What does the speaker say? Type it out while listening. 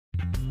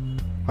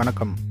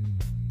வணக்கம்.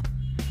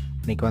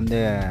 இன்றைக்கி வந்து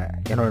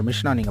என்னோடய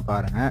மிஷினை நீங்கள்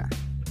பாருங்கள்.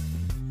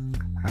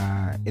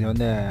 இது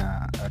வந்து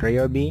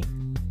Ryobi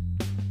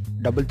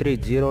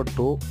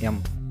 3302M.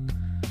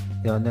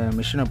 இது வந்து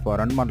மிஷினை இப்போ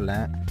ரன் பண்ணல,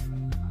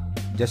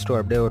 ஜஸ்ட்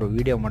அப்படியே ஒரு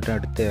வீடியோ மட்டும்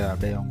எடுத்து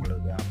அப்படியே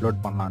உங்களுக்கு அப்லோட்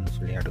பண்ணலான்னு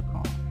சொல்லி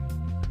எடுக்கிறோம்.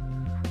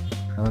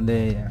 அது வந்து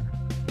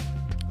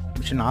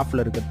மிஷின்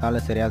ஆஃபில்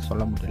இருக்கிறதால சரியாக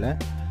சொல்ல முடியல.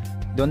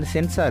 இது வந்து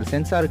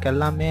சென்சாருக்கு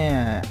எல்லாமே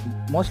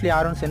மோஸ்ட்லி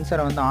யாரும்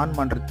சென்சாரை வந்து ஆன்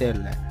பண்ணுறதே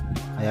இல்லை.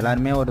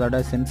 எல்லாருமே ஒரு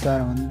தடவை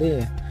சென்சாரை வந்து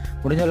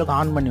முடிஞ்ச அளவுக்கு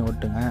ஆன் பண்ணி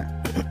ஓட்டுங்க.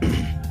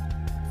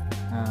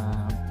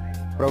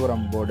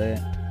 ப்ரோக்ராம் போர்டு,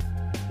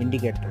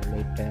 இண்டிகேட்டர்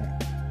லைட்டு,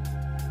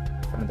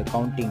 அப்புறம் இந்த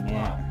கவுண்டிங்கு,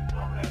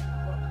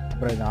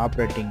 அப்புறம் இது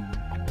ஆப்ரேட்டிங்,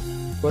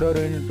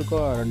 ஒரு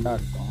யூனிட்டுக்கும் 2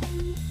 இருக்கும்.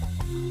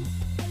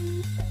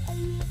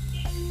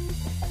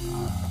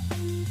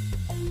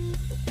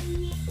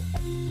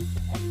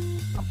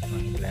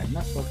 அப்புறம் இதில்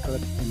என்ன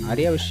சொல்கிறது,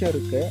 நிறைய விஷயம்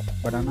இருக்குது.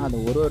 பட் ஆனால்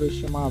அது ஒரு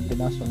விஷயமா அப்படி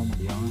தான் சொல்ல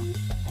முடியும்.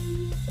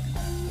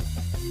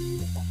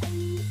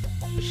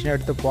 மிஷின்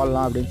எடுத்து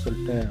போடலாம் அப்படின்னு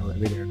சொல்லிட்டு ஒரு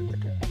வீடியோ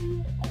எடுத்துட்டேன்.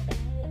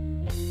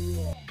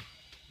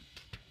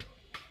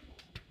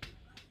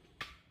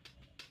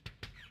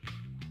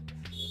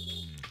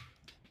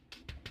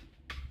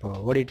 இப்போ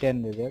ஓடிட்டே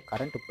இருந்தது,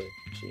 கரண்ட்டு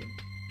போயிடுச்சு.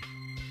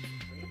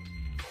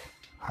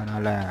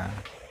 அதனால்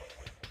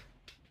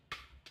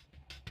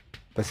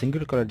இப்போ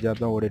சிங்கிள் கலர்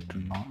ஜாப் தான் ஓடிட்டு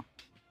இருந்தோம்.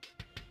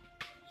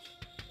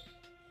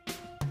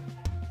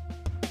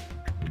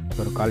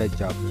 ஒரு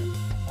college job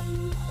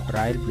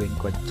Royal blue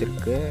ink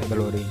வச்சிருக்கு,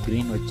 இதில் ஒரு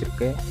க்ரீன்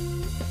வச்சிருக்கு.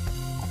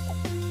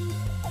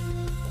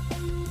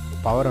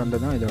 பவர்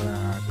வந்ததும் இதோட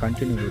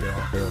கண்டினியூ வீடியோ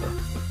அப்படியே வரும்.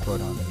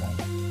 அதில்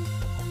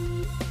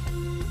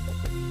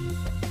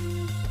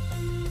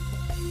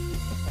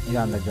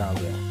இதான் அந்த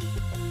ஜாபு.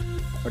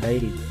 இப்போ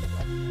டைரி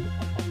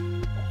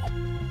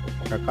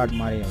ரெக்கார்ட்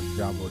மாதிரி ஒரு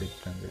ஜாப்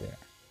ஓடிட்டு இருந்தது.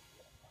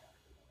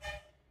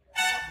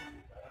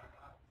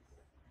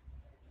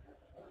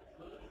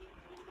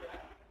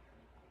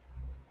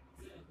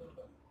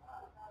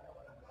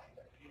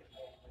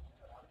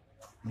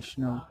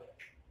 மிஷினை